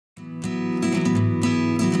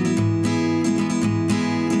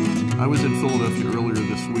I was in Philadelphia earlier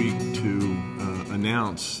this week to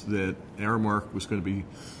announce that Aramark was going to be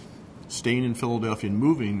staying in Philadelphia and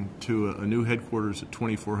moving to a new headquarters at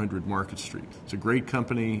 2400 Market Street. It's a great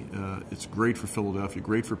company. It's great for Philadelphia,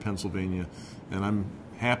 great for Pennsylvania, and I'm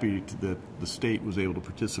happy that the state was able to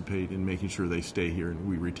participate in making sure they stay here and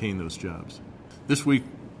we retain those jobs. This week,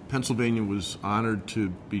 Pennsylvania was honored to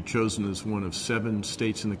be chosen as one of 7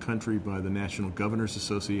 states in the country by the National Governors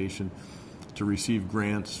Association to receive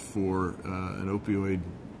grants for an opioid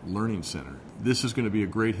learning center. This is going to be a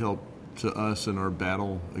great help to us in our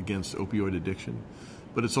battle against opioid addiction,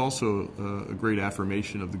 but it's also a great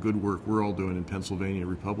affirmation of the good work we're all doing in Pennsylvania,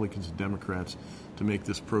 Republicans and Democrats, to make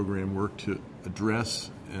this program work to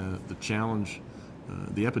address the challenge,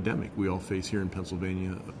 the epidemic we all face here in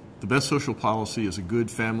Pennsylvania. The best social policy is a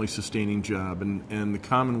good family-sustaining job, and the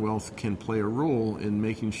Commonwealth can play a role in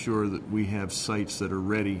making sure that we have sites that are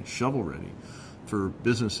ready, shovel-ready, for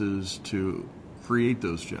businesses to create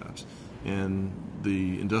those jobs. And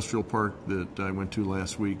the industrial park that I went to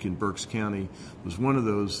last week in Berks County was one of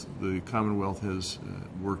those. The Commonwealth has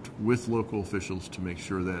worked with local officials to make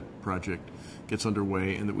sure that project gets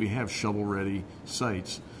underway and that we have shovel-ready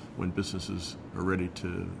sites when businesses are ready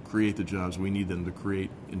to create the jobs we need them to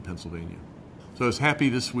create in Pennsylvania. So I was happy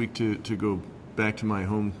this week to go back to my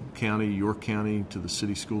home county, York County, to the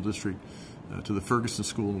city school district, to the Ferguson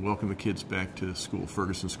School, and welcome the kids back to school.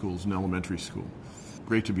 Ferguson School is an elementary school.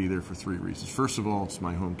 Great to be there for 3 reasons. First of all, it's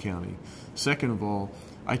my home county. Second of all,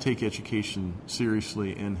 I take education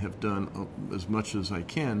seriously and have done as much as I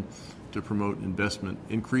can to promote investment,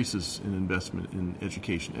 increases in investment in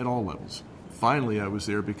education at all levels. Finally, I was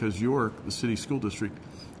there because York, the city school district,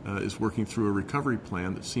 is working through a recovery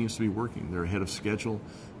plan that seems to be working. They're ahead of schedule.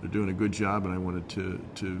 They're doing a good job, and I wanted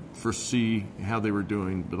to first see how they were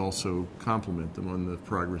doing, but also compliment them on the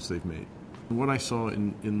progress they've made. And what I saw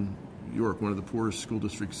in York, one of the poorest school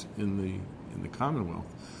districts in the Commonwealth,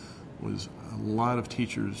 was a lot of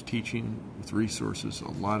teachers teaching with resources, a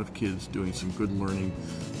lot of kids doing some good learning.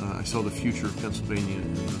 I saw the future of Pennsylvania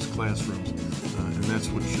in those classrooms, and that's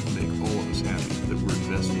what should make all of us happy, that we're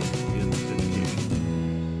investing